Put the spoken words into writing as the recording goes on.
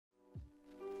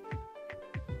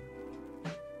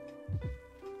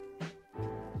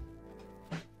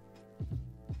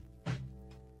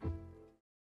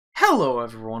Hello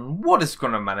everyone, what is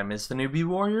going on? My name is the Newbie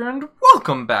Warrior and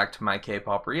welcome back to my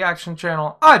K-pop reaction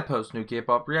channel. I post new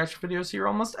K-pop reaction videos here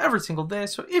almost every single day,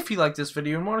 so if you like this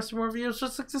video and want to see more videos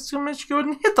just like this, make sure you go ahead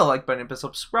and hit the like button and the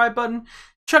subscribe button.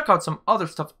 Check out some other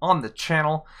stuff on the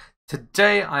channel.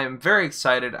 Today I am very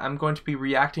excited. I'm going to be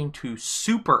reacting to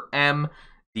SuperM,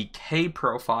 the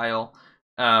K-profile.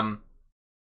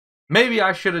 Maybe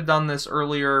I should have done this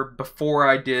earlier before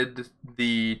I did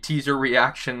the teaser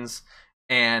reactions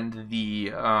and the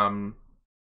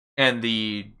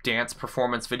dance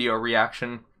performance video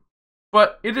reaction,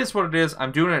 but it is what it is.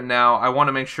 I'm doing it now. I want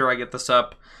to make sure I get this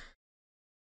up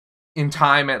in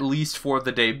time, at least for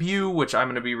the debut, which I'm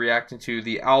going to be reacting to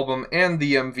the album and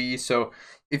the MV. So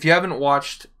if you haven't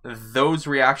watched those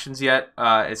reactions yet,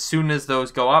 as soon as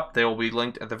those go up, they will be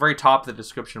linked at the very top of the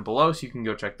description below, so you can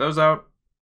go check those out.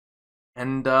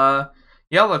 And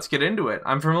yeah, let's get into it.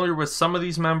 I'm familiar with some of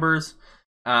these members.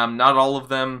 Not all of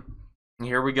them.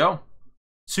 Here we go.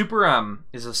 SuperM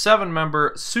is a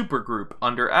 7-member supergroup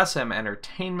under SM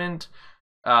Entertainment.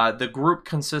 The group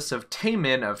consists of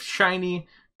Taemin of SHINee,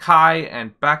 Kai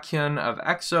and Baekhyun of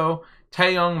EXO,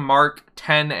 Taeyoung, Mark,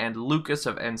 Ten, and Lucas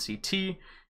of NCT.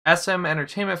 SM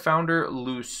Entertainment founder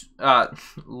Lee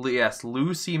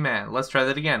Soo-man. Let's try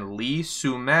that again. Lee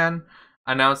Soo-man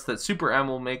announced that SuperM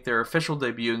will make their official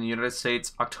debut in the United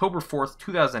States October 4th,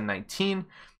 2019.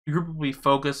 The group will be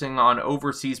focusing on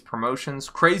overseas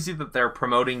promotions. Crazy that they're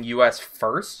promoting US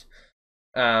first.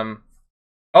 Oh,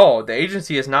 the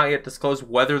agency has not yet disclosed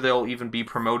whether they'll even be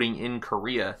promoting in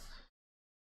Korea.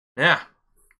 Yeah.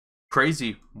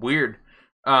 Crazy. Weird.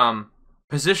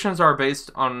 Positions are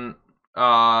based on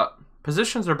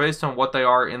what they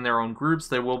are in their own groups.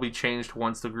 They will be changed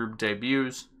once the group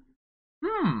debuts.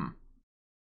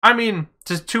 I mean,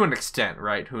 to an extent,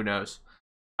 right? Who knows?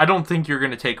 I don't think you're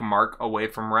going to take Mark away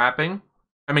from rapping.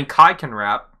 I mean, Kai can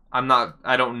rap.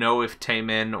 I don't know if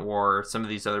Taemin or some of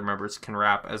these other members can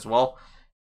rap as well.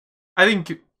 I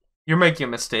think you're making a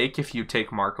mistake if you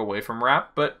take Mark away from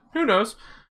rap, but who knows?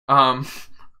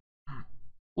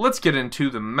 Let's get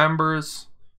into the members.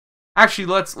 Actually,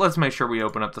 let's make sure we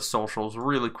open up the socials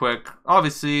really quick.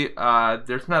 Obviously,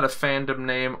 there's not a fandom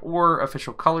name or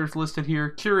official colors listed here.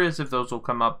 Curious if those will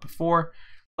come up before.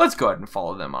 Let's go ahead and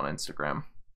follow them on Instagram.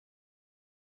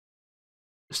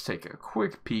 Just take a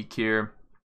quick peek here.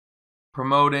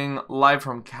 Promoting live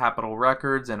from Capitol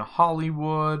Records in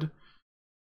Hollywood.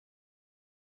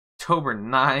 October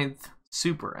 9th.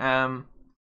 SuperM.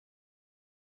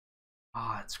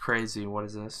 Ah, it's crazy. What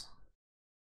is this?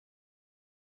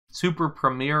 Super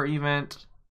premiere event.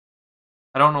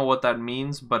 I don't know what that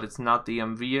means, but it's not the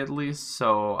MV at least,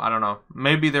 so I don't know.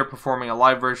 Maybe they're performing a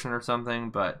live version or something,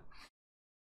 but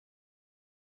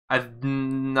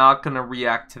I'm not gonna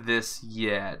react to this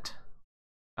yet.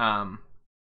 That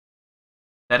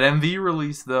MV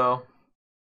release though.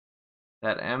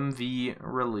 That MV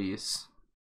release.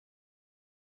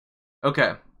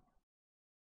 Okay.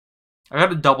 I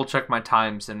gotta double check my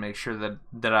times and make sure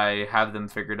that I have them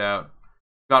figured out.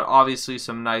 Got obviously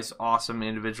some nice, awesome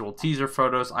individual teaser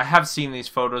photos. I have seen these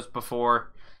photos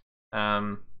before.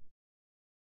 But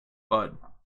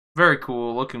very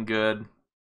cool, looking good.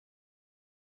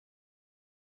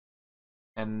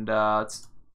 And let's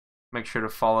make sure to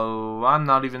follow. I'm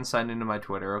not even signed into my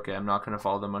Twitter. Okay, I'm not going to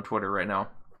follow them on Twitter right now.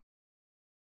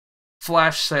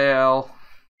 Flash sale.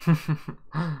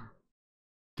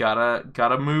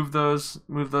 Gotta move those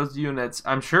units.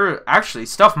 I'm sure actually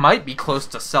stuff might be close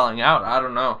to selling out. I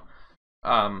don't know.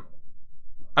 I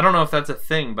don't know if that's a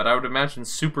thing, but I would imagine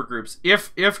super groups,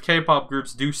 if K-pop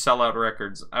groups do sell out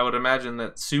records, I would imagine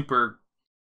that super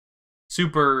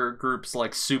groups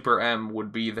like SuperM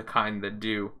would be the kind that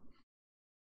do.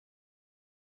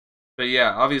 But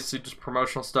yeah, obviously just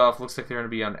promotional stuff. Looks like they're going to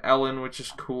be on Ellen, which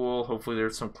is cool. Hopefully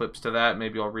there's some clips to that.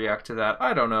 Maybe I'll react to that.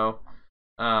 I don't know.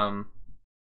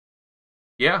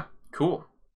 Yeah, cool.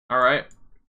 Alright.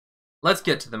 Let's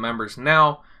get to the members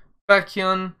now.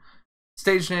 Baekhyun.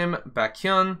 Stage name,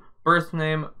 Baekhyun. Birth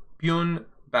name, Byun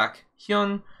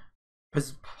Baekhyun.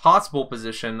 Possible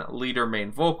position, leader,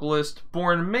 main vocalist.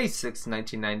 Born May 6,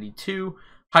 1992.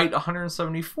 Height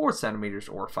 174 centimeters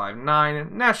or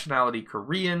 5'9". Nationality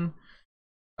Korean.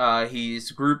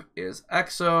 His group is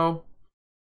EXO.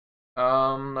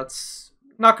 Let's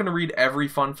not going to read every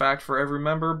fun fact for every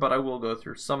member, but I will go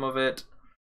through some of it.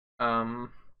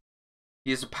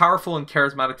 He has a powerful and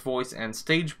charismatic voice and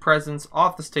stage presence.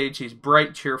 Off the stage, he's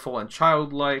bright, cheerful, and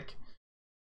childlike.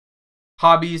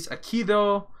 Hobbies: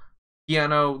 Aikido,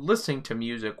 piano, listening to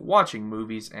music, watching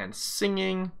movies, and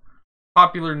singing.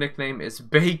 Popular nickname is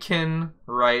Bacon,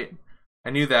 right? I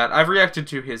knew that. I've reacted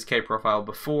to his K profile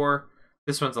before.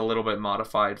 This one's a little bit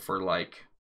modified for, like,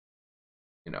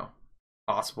 you know,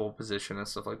 possible position and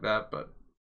stuff like that, but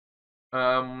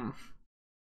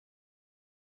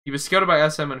he was scouted by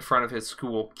SM in front of his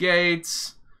school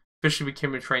gates. Officially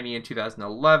became a trainee in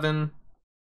 2011.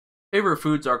 Favorite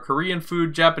foods are Korean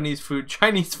food, Japanese food,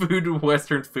 Chinese food,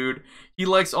 Western food. He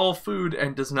likes all food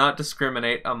and does not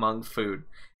discriminate among food,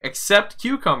 except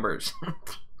cucumbers.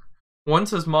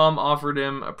 Once his mom offered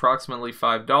him approximately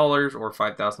 $5 or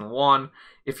 5,000 won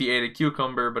if he ate a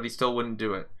cucumber, but he still wouldn't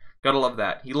do it. Gotta love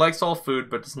that. He likes all food,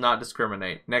 but does not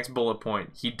discriminate. Next bullet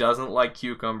point. He doesn't like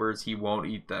cucumbers. He won't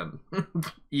eat them,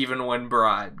 even when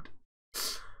bribed.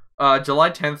 July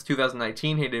 10th,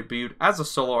 2019, he debuted as a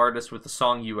solo artist with the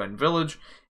song UN Village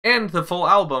and the full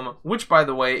album, which, by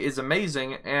the way, is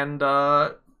amazing, and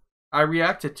I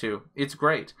reacted to. It's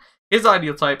great. His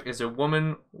ideal type is a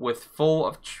woman who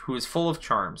is full of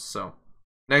charms. So,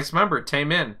 next member,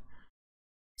 Taemin.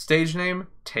 Stage name,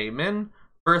 Taemin.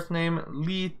 Birth name,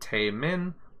 Lee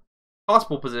Taemin.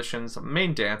 Possible positions,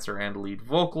 main dancer and lead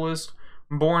vocalist.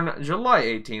 Born July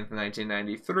 18th,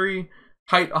 1993.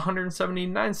 Height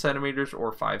 179 centimeters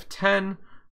or 5'10".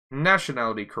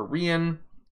 Nationality Korean.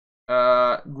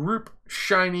 Group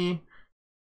Shiny.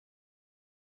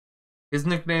 His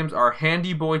nicknames are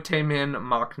Handy Boy Taemin,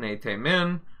 Maknae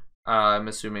Taemin. I'm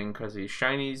assuming because he's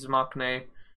Shiny's Maknae.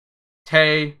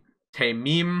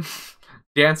 Taemim,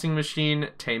 Dancing Machine,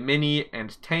 Taemini,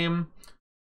 and Tame.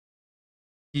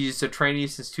 He's a trainee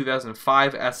since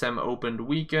 2005 SM Opened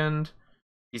Weekend.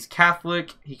 He's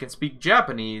Catholic. He can speak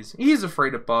Japanese. He's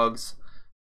afraid of bugs.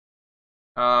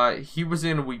 He was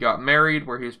in We Got Married,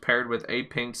 where he was paired with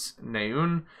A-Pink's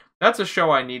Naeun. That's a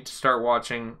show I need to start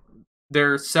watching.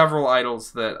 There are several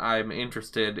idols that I'm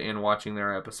interested in watching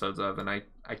their episodes of, and I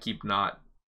keep not.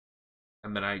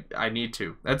 And then I need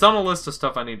to. It's on a list of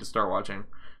stuff I need to start watching.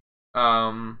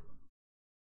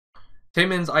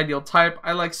 Taemin's ideal type,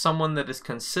 I like someone that is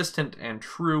consistent and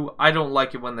true. I don't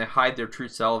like it when they hide their true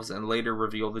selves and later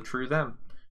reveal the true them.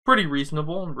 Pretty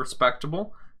reasonable and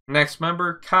respectable. Next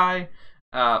member, Kai.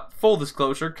 Full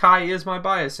disclosure, Kai is my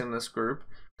bias in this group.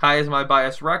 Kai is my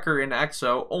bias wrecker in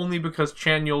EXO only because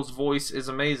Chanyeol's voice is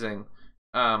amazing.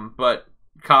 But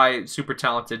Kai, super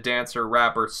talented dancer,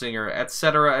 rapper, singer,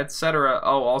 etc., etc.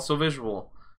 Oh, also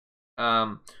visual.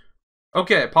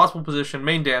 Okay, possible position,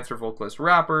 main dancer, vocalist,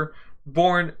 rapper.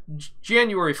 Born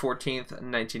January 14th,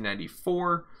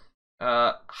 1994.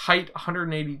 Height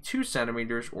 182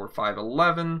 centimeters or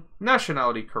 5'11".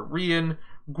 Nationality Korean.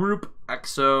 Group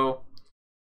EXO.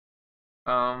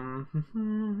 Cast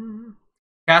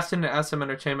into SM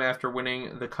Entertainment after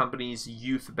winning the company's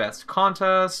Youth Best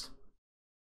contest.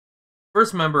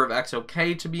 First member of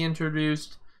EXO-K to be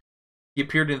introduced. He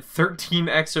appeared in 13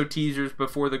 EXO teasers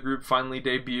before the group finally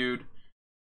debuted.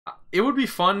 It would be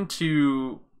fun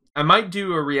to... I might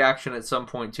do a reaction at some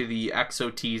point to the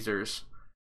EXO teasers,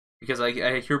 because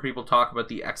I hear people talk about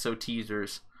the EXO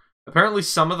teasers. Apparently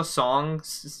some of the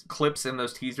songs clips in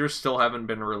those teasers still haven't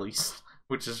been released,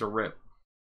 which is a rip.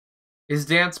 His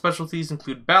dance specialties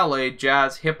include ballet,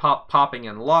 jazz, hip-hop, popping,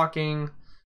 and locking.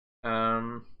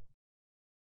 Let's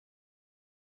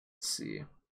see.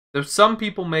 Though some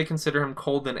people may consider him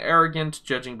cold and arrogant,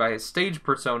 judging by his stage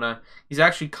persona, he's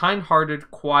actually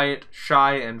kind-hearted, quiet,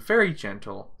 shy, and very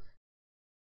gentle.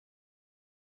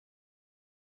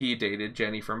 He dated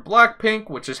Jennie from Blackpink,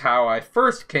 which is how I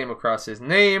first came across his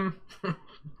name.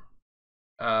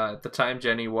 At the time,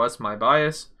 Jennie was my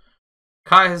bias.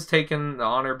 Kai has taken the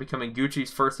honor of becoming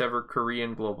Gucci's first ever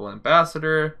Korean global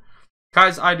ambassador.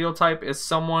 Kai's ideal type is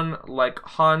someone like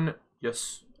Han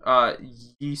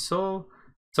Yiso,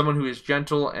 someone who is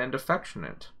gentle and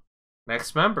affectionate.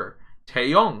 Next member,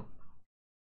 Taeyong,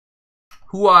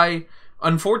 who I,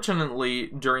 unfortunately,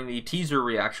 during the teaser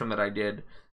reaction that I did,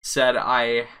 said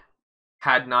I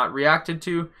had not reacted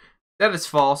to. That is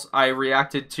false. I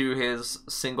reacted to his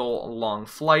single Long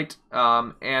Flight,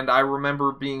 and I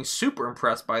remember being super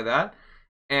impressed by that,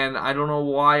 and I don't know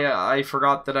why I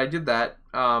forgot that I did that,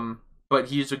 but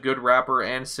he's a good rapper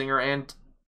and singer, and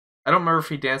I don't remember if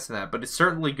he danced in that, but it's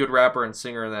certainly good rapper and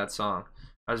singer in that song.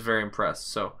 I was very impressed.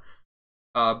 So,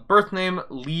 birth name,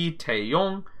 Lee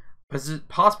Taeyong.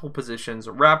 Possible positions,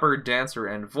 rapper, dancer,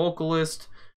 and vocalist.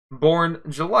 Born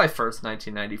July 1st,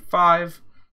 1995.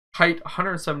 Height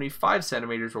 175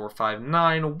 centimeters or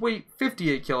 5'9". Weight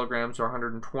 58 kilograms or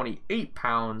 128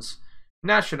 pounds.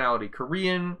 Nationality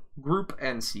Korean. Group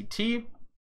NCT.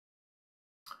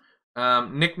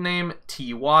 Nickname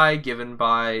TY, given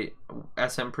by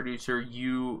SM producer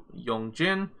Yoo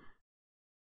Young-jin.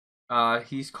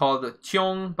 He's called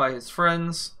Cheong by his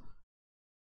friends.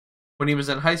 When he was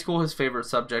in high school, his favorite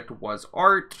subject was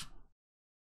art.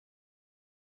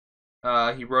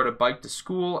 He rode a bike to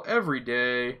school every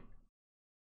day.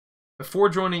 Before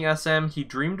joining SM, he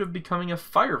dreamed of becoming a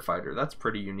firefighter. That's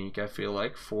pretty unique, I feel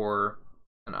like, for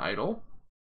an idol.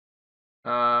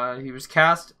 He was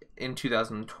cast in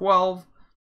 2012.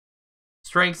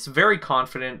 Strengths, very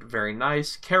confident, very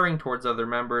nice, caring towards other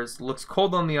members, looks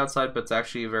cold on the outside, but is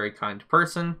actually a very kind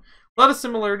person. A lot of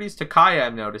similarities to Kaya,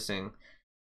 I'm noticing.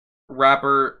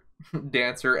 Rapper,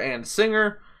 dancer, and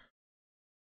singer.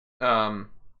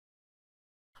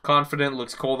 Confident,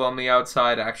 looks cold on the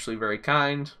outside, actually very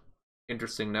kind.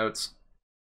 Interesting notes.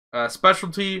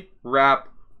 Specialty, rap,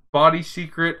 body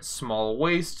secret, small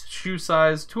waist, shoe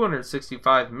size,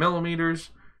 265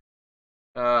 millimeters.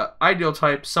 Ideal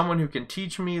type, someone who can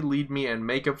teach me, lead me, and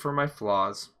make up for my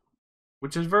flaws.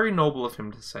 Which is very noble of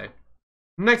him to say.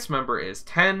 Next member is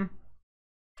 10,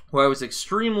 who I was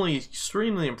extremely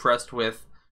impressed with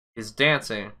his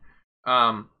dancing.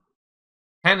 10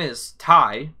 is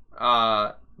Thai,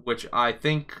 which I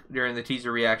think during the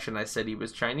teaser reaction I said he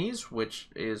was Chinese, which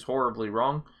is horribly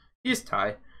wrong. He's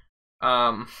Thai.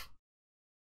 I'm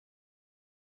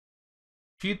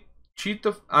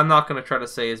not going to try to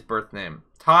say his birth name.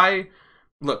 Thai,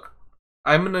 look,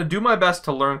 I'm going to do my best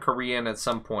to learn Korean at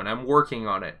some point. I'm working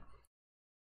on it.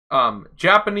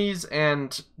 Japanese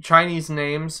and Chinese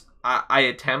names, I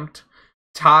attempt.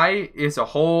 Thai is a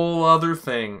whole other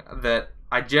thing that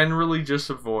I generally just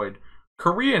avoid.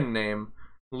 Korean name,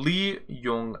 Lee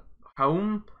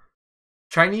Yong-houm.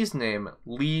 Chinese name,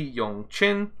 Lee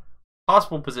Yong-chin.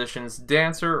 Possible positions,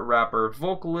 dancer, rapper,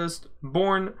 vocalist.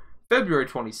 Born February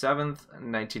 27th,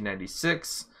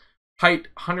 1996. Height,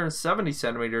 170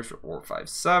 centimeters or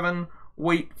 5'7".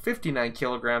 Weight, 59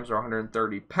 kilograms or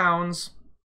 130 pounds.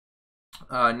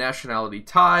 Nationality,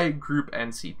 Thai. Group,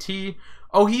 NCT.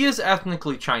 Oh, he is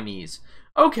ethnically Chinese.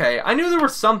 Okay, I knew there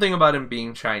was something about him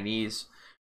being Chinese.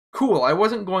 Cool, I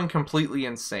wasn't going completely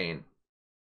insane.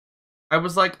 I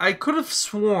was like, I could have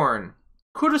sworn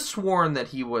that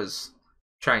he was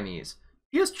Chinese.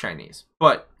 He is Chinese,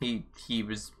 but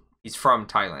he's from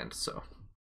Thailand, so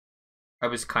I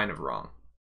was kind of wrong.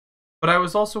 But I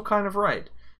was also kind of right.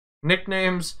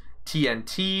 Nicknames,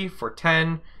 TNT for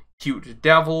 10, Cute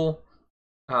Devil,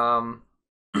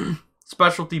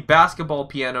 specialty, basketball,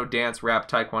 piano, dance, rap,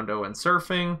 taekwondo, and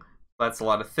surfing. That's a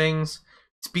lot of things.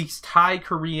 Speaks Thai,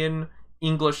 Korean,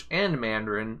 English, and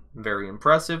Mandarin. Very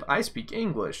impressive. I speak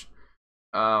English.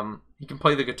 He can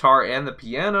play the guitar and the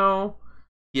piano.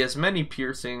 He has many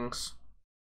piercings.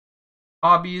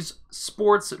 Hobbies,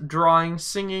 sports, drawing,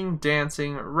 singing,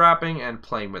 dancing, rapping, and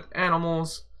playing with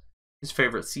animals. His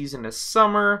favorite season is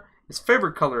summer. His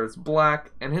favorite color is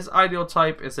black. And his ideal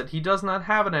type is that he does not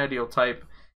have an ideal type,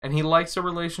 and he likes a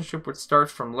relationship which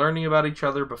starts from learning about each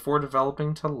other before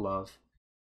developing to love.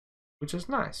 Which is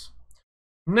nice.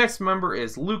 Next member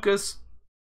is Lucas.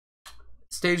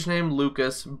 Stage name,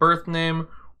 Lucas. Birth name,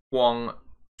 Wong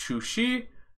Chushi,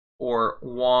 or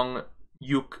Wong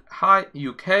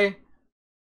UK.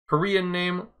 Korean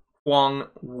name, Hwang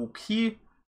Wook-hee.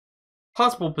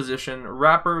 Possible position,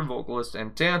 rapper, vocalist,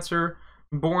 and dancer.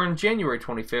 Born January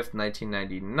 25th,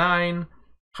 1999.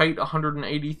 Height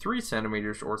 183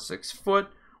 centimeters or 6 foot.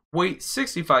 Weight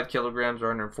 65 kilograms or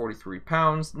 143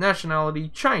 pounds. Nationality,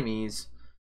 Chinese.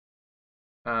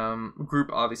 Group,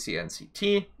 obviously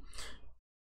NCT.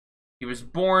 He was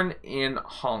born in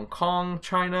Hong Kong,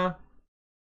 China.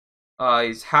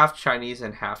 He's half Chinese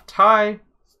and half Thai.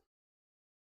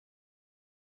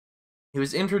 He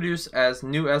was introduced as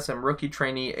new SM rookie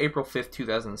trainee April 5th,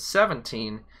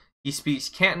 2017. He speaks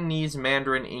Cantonese,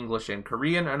 Mandarin, English, and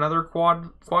Korean, another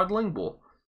quadlingual.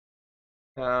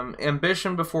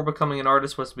 Ambition before becoming an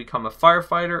artist was to become a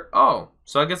firefighter. Oh,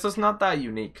 so I guess that's not that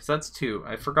unique, because that's 2.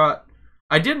 I forgot.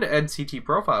 I did NCT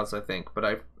profiles, I think, but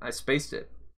I spaced it.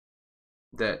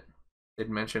 That it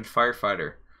mentioned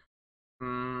firefighter.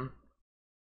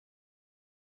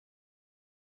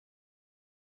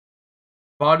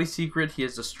 Body secret, he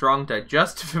has a strong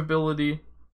digestive ability.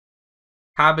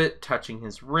 Habit, touching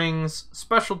his rings.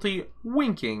 Specialty,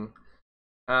 winking.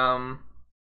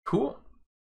 Cool.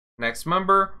 Next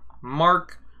member,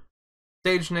 Mark.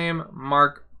 Stage name,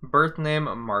 Mark. Birth name,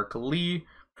 Mark Lee.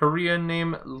 Korean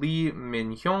name, Lee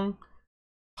Min-hyung.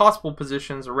 Possible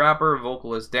positions, rapper,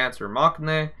 vocalist, dancer,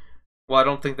 maknae. Well, I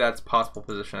don't think that's possible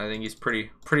position. I think he's pretty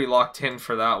locked in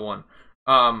for that one.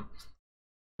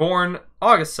 Born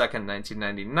August 2nd,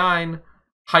 1999.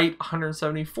 Height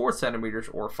 174 centimeters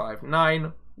or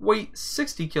 5'9". Weight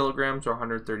 60 kilograms or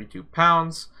 132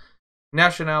 pounds.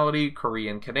 Nationality,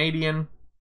 Korean Canadian.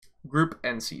 Group,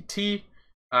 NCT.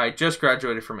 I just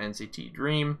graduated from NCT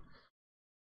Dream.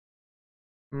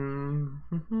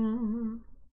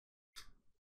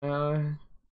 Uh,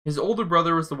 his older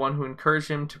brother was the one who encouraged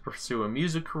him to pursue a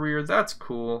music career. That's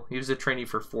cool. He was a trainee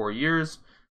for 4 years.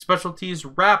 Specialties,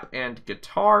 rap and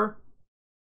guitar.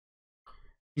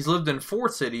 He's lived in 4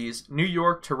 cities: New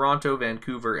York, Toronto,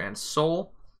 Vancouver, and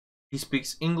Seoul. He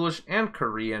speaks English and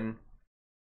Korean.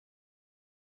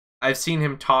 I've seen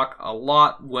him talk a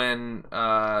lot when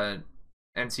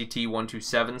NCT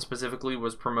 127 specifically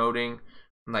was promoting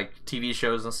like TV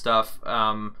shows and stuff.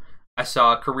 I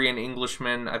saw a Korean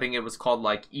Englishman, I think it was called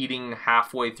like Eating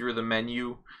Halfway Through the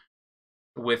Menu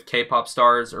with K-pop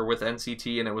stars, or with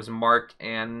NCT, and it was Mark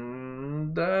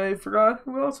and I forgot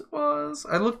who else it was.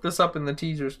 I looked this up in the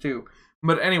teasers too.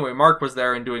 But anyway, Mark was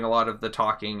there and doing a lot of the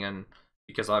talking, and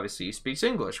because obviously he speaks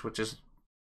English, which is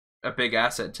a big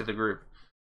asset to the group.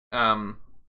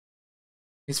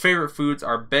 His favorite foods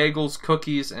are bagels,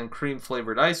 cookies, and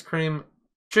cream-flavored ice cream,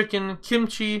 chicken,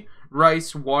 kimchi,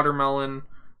 rice, watermelon,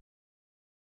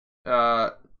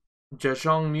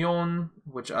 jjajangmyeon,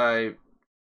 which I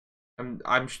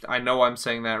know I'm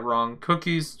saying that wrong,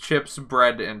 cookies, chips,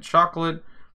 bread, and chocolate.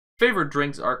 Favorite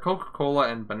drinks are Coca-Cola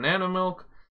and banana milk.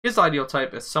 His ideal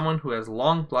type is someone who has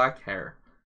long black hair.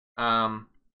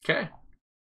 Okay.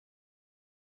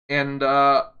 And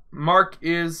Mark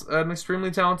is an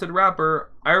extremely talented rapper.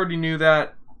 I already knew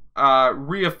that.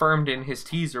 Reaffirmed in his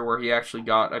teaser where he actually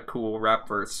got a cool rap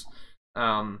verse.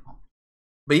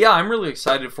 But yeah, I'm really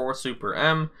excited for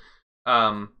SuperM.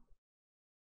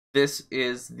 This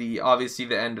is obviously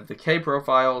the end of the K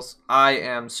profiles. I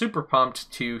am super pumped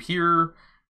to hear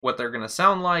what they're gonna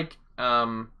sound like.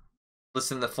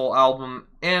 Listen to the full album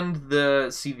and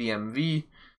see the MV.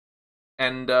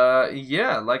 And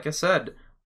yeah, like I said,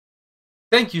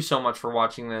 thank you so much for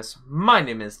watching this. My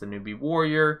name is the Newbie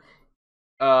Warrior.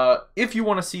 If you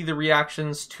want to see the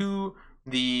reactions to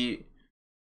the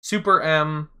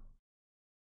SuperM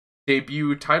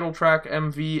debut title track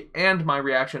MV and my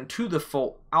reaction to the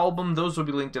full album, those will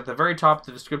be linked at the very top of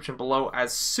the description below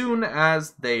as soon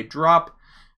as they drop.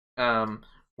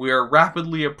 We are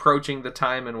rapidly approaching the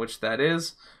time in which that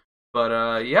is.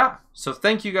 But yeah, so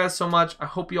thank you guys so much. I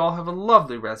hope you all have a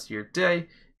lovely rest of your day.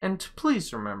 And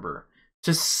please remember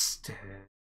to stay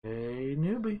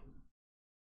newbie.